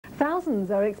Thousands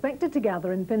are expected to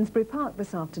gather in Finsbury Park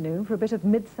this afternoon for a bit of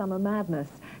midsummer madness.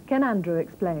 Ken Andrew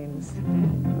explains.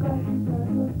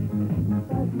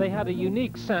 They had a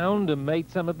unique sound and made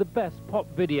some of the best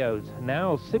pop videos.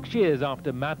 Now, 6 years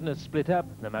after Madness split up,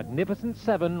 the Magnificent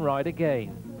Seven ride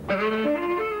again.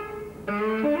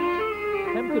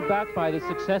 Tempted back by the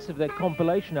success of their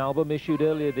compilation album issued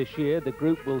earlier this year, the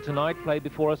group will tonight play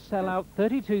before a sellout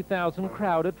 32,000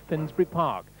 crowd at Finsbury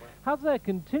Park. Has their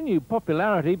continued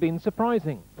popularity been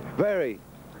surprising? Very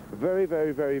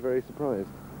surprised.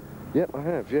 Yep, I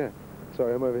have, yeah.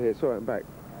 Sorry, I'm over here. Sorry, I'm back.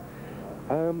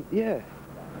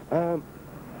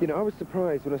 You know, I was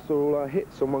surprised when I saw all our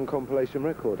hits on one compilation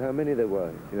record, how many there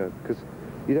were, you know, because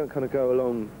you don't kind of go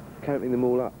along counting them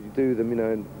all up. You do them, you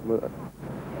know, in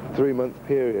 3-month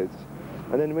periods.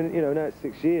 And then, when, you know, now it's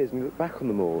 6 years, and you look back on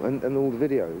them all, and all the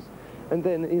videos. And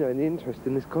then, you know, and the interest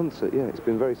in this concert, yeah, it's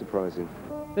been very surprising.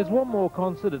 There's one more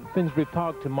concert at Finsbury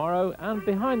Park tomorrow, and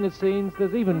behind the scenes,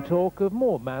 there's even talk of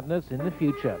more madness in the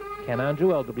future. Ken Andrew,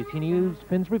 LWT News,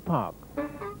 Finsbury Park.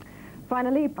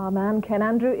 Finally, our man Ken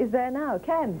Andrew is there now.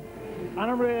 Ken.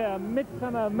 Anna Maria,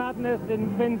 Midsummer Madness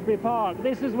in Finsbury Park.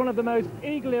 This is one of the most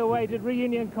eagerly awaited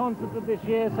reunion concerts of this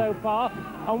year so far,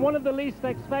 and one of the least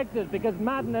expected, because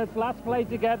Madness last played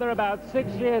together about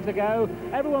 6 years ago.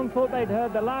 Everyone thought they'd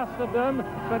heard the last of them,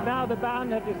 but now the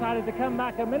band have decided to come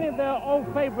back, and many of their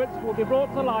old favourites will be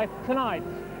brought to life tonight.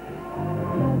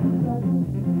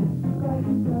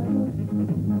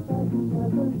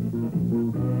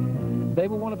 They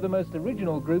were one of the most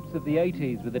original groups of the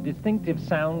 80s with a distinctive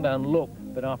sound and look,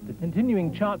 but after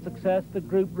continuing chart success, the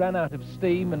group ran out of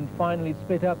steam and finally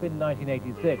split up in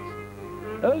 1986.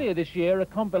 Earlier this year, a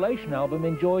compilation album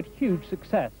enjoyed huge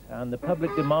success, and the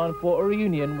public demand for a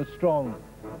reunion was strong.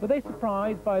 Were they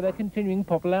surprised by their continuing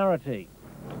popularity?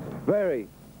 Very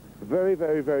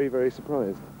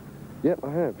surprised. Yep,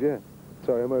 I have, yeah.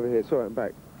 Sorry, I'm over here. Sorry, I'm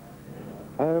back.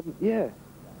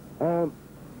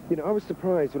 You know, I was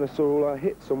surprised when I saw all our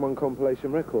hits on one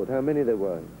compilation record, how many there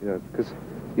were, you know, because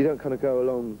you don't kind of go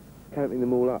along counting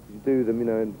them all up. You do them, you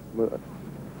know, in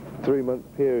 3-month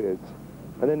periods.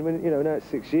 And then, when, you know, now it's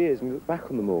 6 years, and you look back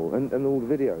on them all, and all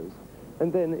the videos.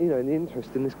 And then, you know, and the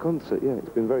interest in this concert, yeah, it's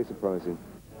been very surprising.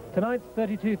 Tonight's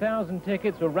 32,000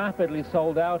 tickets were rapidly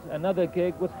sold out. Another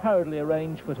gig was hurriedly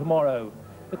arranged for tomorrow.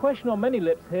 The question on many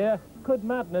lips here, could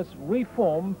Madness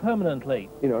reform permanently?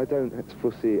 You know, I don't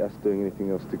foresee us doing anything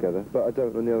else together, but I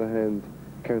don't, on the other hand,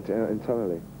 count it out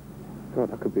entirely.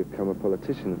 God, I could become a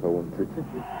politician if I wanted.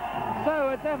 So,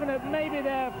 a definite maybe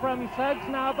there from Suggs.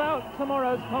 Now, about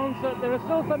tomorrow's concert, there are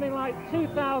still something like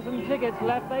 2,000 tickets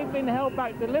left. They've been held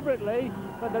back deliberately,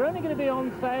 but they're only going to be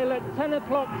on sale at 10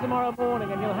 o'clock tomorrow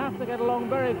morning, and you'll have to get along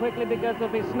very quickly because they'll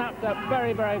be snapped up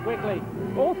very quickly.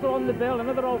 Also on the bill,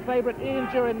 another old favourite, Ian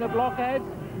during the Blockheads,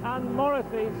 and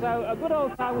Morrissey. So a good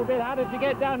old time will be had if you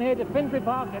get down here to Finsbury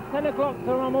Park at 10 o'clock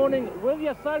tomorrow morning with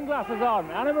your sunglasses on.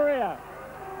 Anna Maria.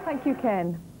 Thank you,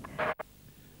 Ken.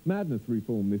 Madness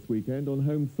reformed this weekend on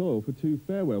home soil for 2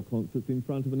 farewell concerts in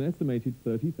front of an estimated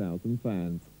 30,000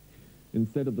 fans.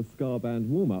 Instead of the ska band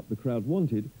warm-up the crowd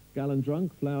wanted, Gallon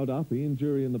Drunk, Flowered Up, Ian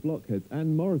Dury and the Blockheads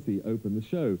and Morrissey opened the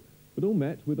show, but all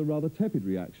met with a rather tepid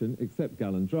reaction, except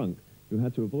Gallon Drunk, who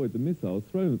had to avoid the missiles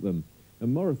thrown at them,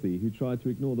 and Morrissey, who tried to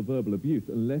ignore the verbal abuse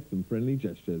and less than friendly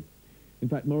gestures. In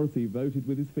fact, Morrissey voted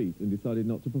with his feet and decided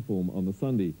not to perform on the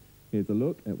Sunday. Here's a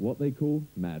look at what they call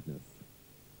madness.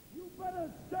 You better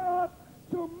start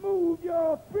to move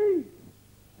your feet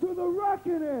to the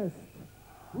rockinest,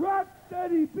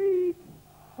 rock-steady beat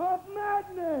of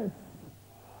madness.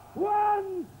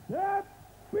 One step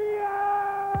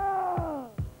beyond!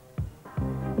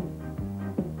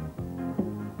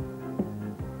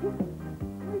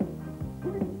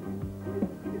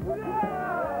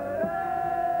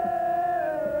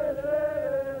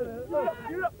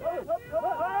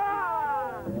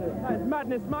 That's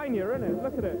Madness Mania, isn't it?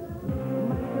 Look at it.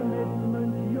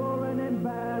 Commitment, you're an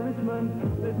embarrassment.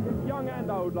 It's young and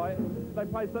old, like, they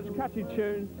play such catchy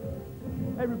tunes.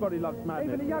 Everybody loves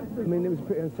Madness. Even the youngsters. I mean, it was a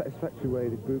pretty unsatisfactory way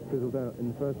the group fizzled out in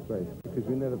the first place, because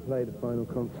we never played a final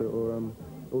concert or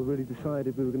really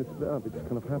decided we were going to split up. It just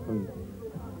kind of happened.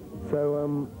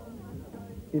 So,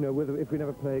 you know, if we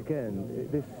never play again,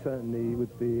 this certainly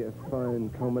would be a fine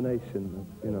culmination of,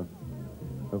 you know,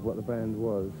 of what the band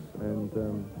was, and,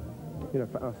 you know,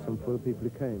 for us and for the people who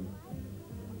came.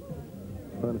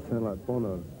 It's starting to sound like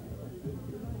Bono.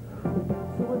 So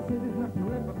I said there's nothing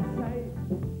left to say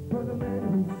for the man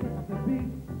who set the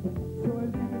beat. So I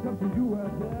leave it up to you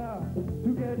out there to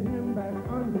get him back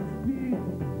on his feet.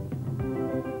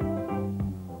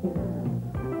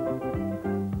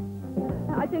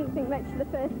 I didn't think much of the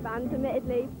first band,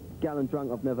 admittedly, Gallon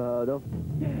Drunk I've never heard of.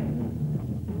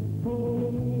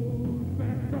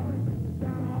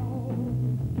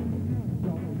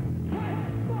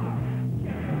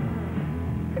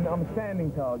 I'm a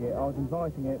standing target. I was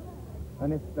inviting it,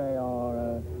 and if they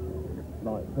are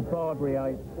like the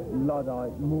Barbary-ate,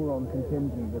 Luddite, moron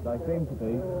contingent that they seem to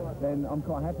be, then I'm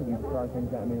quite happy to throw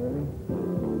things at me, really.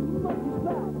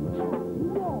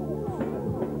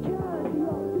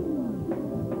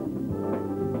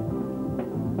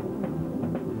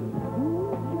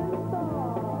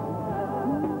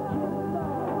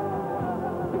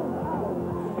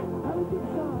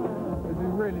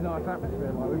 Really nice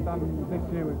atmosphere. Like we've done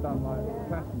this year, we've done like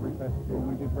Glastonbury Festival, and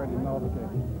we did Reading last year.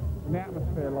 And the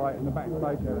atmosphere, like in the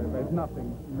backstage area, there's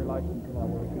nothing in relation to like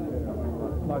what we can do. I mean,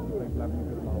 like, loads of people having a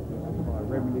good laugh, just like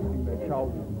reminiscing their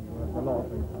childhood. A lot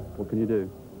of things. What can you do?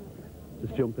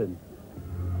 Just jump in.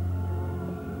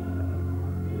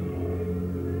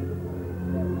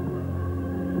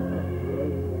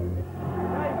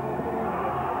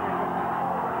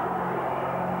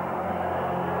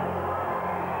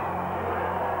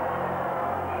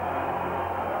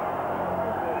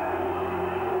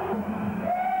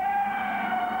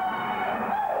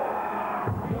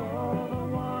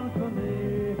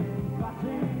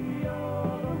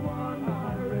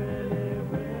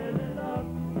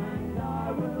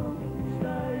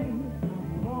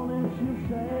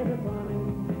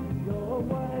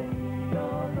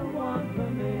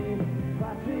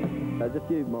 There's a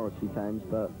few Morrissey fans,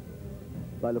 but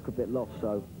they look a bit lost,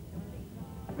 so...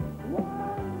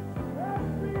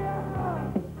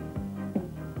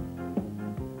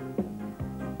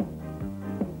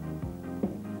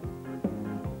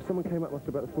 Someone came up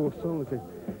after about the fourth song and said,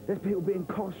 there's people being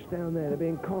coshed down there, they're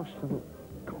being coshed. I thought,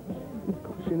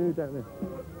 gosh, you knew down there.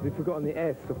 He'd forgotten the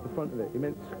S off the front of it. He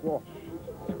meant squash,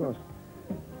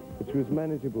 which was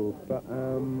manageable, but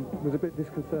was a bit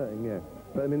disconcerting, yeah.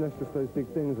 But I mean, that's just those big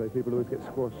things, though. People always get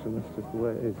squashed, and that's just the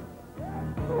way it is.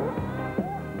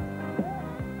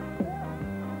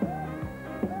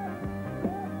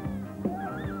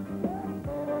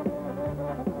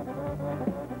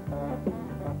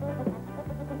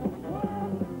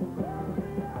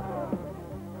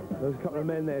 There's a couple of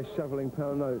men there shoveling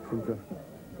pound notes into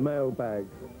mail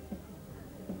bags.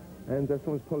 And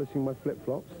someone's polishing my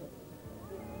flip-flops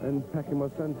and packing my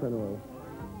suntan oil.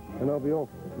 And I'll be off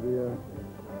to the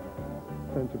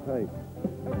centre page.